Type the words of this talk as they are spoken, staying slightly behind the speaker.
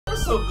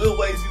some good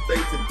ways you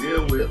think to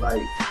deal with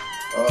like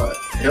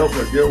help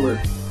or deal with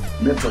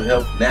mental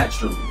health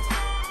naturally?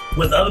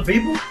 With other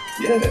people?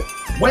 Yeah.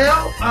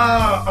 Well,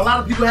 a lot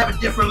of people have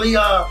it differently.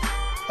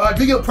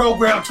 Do your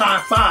program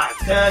time 5.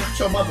 Get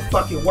your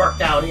motherfucking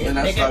workout in.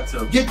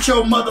 Nigga. Get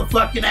your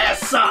motherfucking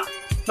ass up.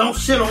 Don't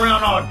sit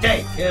around all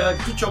day.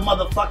 Get your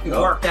motherfucking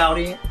workout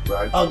in.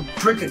 Right.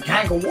 Drink a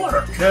gang of water.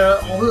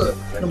 On hood.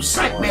 Them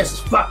psych mess is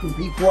fucking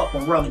people up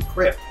on running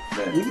Crip.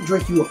 You can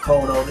drink you a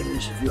cold old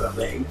English if you're of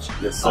age.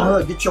 Yes, sir. On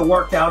hood, get your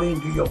workout in,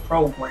 do your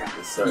program.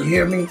 Yes, sir. You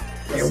hear me?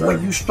 Yes, and sir.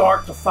 when you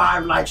start the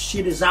 5 like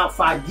shit is out,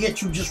 5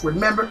 get you, just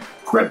remember,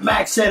 Crip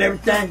Max said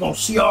everything gonna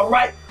see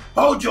alright.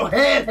 Hold your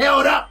head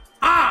held up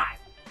high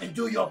and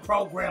do your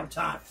program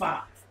time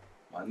 5.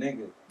 My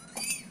nigga,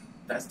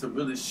 that's the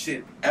realest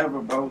shit ever,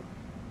 bro.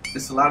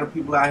 There's a lot of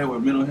people out here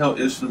with mental health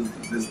issues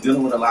that's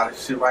dealing with a lot of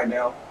shit right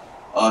now,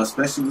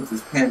 especially with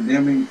this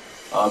pandemic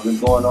been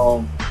going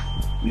on.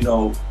 You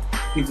know,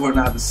 people are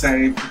not the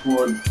same.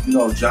 People are, you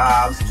know,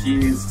 jobs,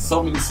 kids,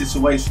 so many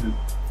situations.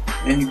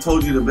 And he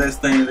told you the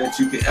best thing that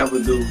you could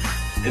ever do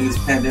in this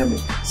pandemic.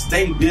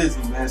 Stay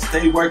busy, man.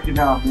 Stay working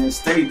out, man.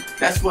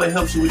 That's what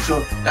helps you with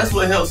your, that's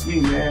what helps me,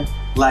 man.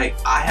 Like,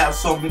 I have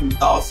so many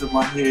thoughts in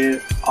my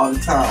head all the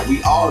time.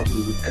 We all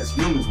do. As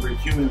humans, we're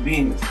human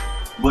beings.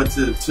 But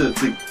to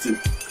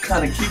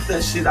kind of keep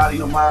that shit out of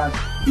your mind,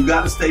 you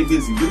gotta stay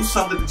busy. Do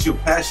something that you're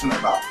passionate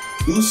about.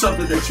 Do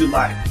something that you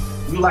like.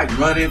 If you like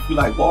running, if you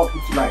like walking,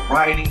 if you like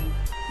writing,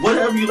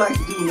 whatever you like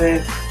to do,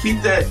 man,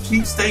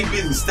 stay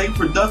busy, stay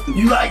productive.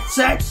 You like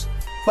sex?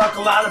 Fuck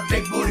a lot of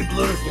big booty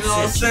beautiful. You know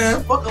what I'm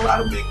saying? Fuck a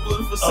lot of big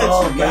beautiful senses,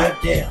 oh, man.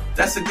 goddamn.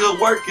 That's a good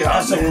workout,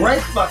 That's man. a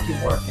great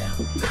fucking workout.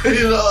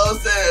 You know what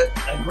I'm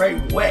saying? A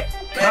great wet,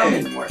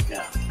 coming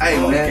workout. Hey,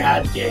 oh,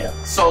 man. Goddamn.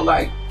 So,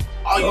 like,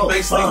 all you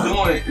basically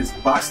doing is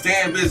by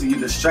staying busy, you're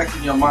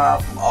distracting your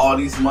mind from all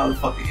these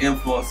motherfucking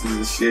influences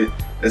and shit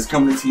that's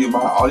coming into your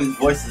mind, all these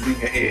voices in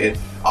your head,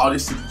 all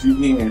this shit that you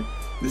hearing.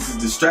 This is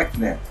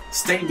distracting that.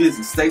 Stay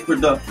busy, stay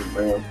productive,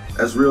 man.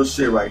 That's real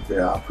shit right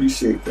there. I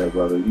appreciate that,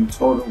 brother. You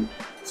told them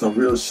some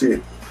real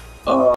shit.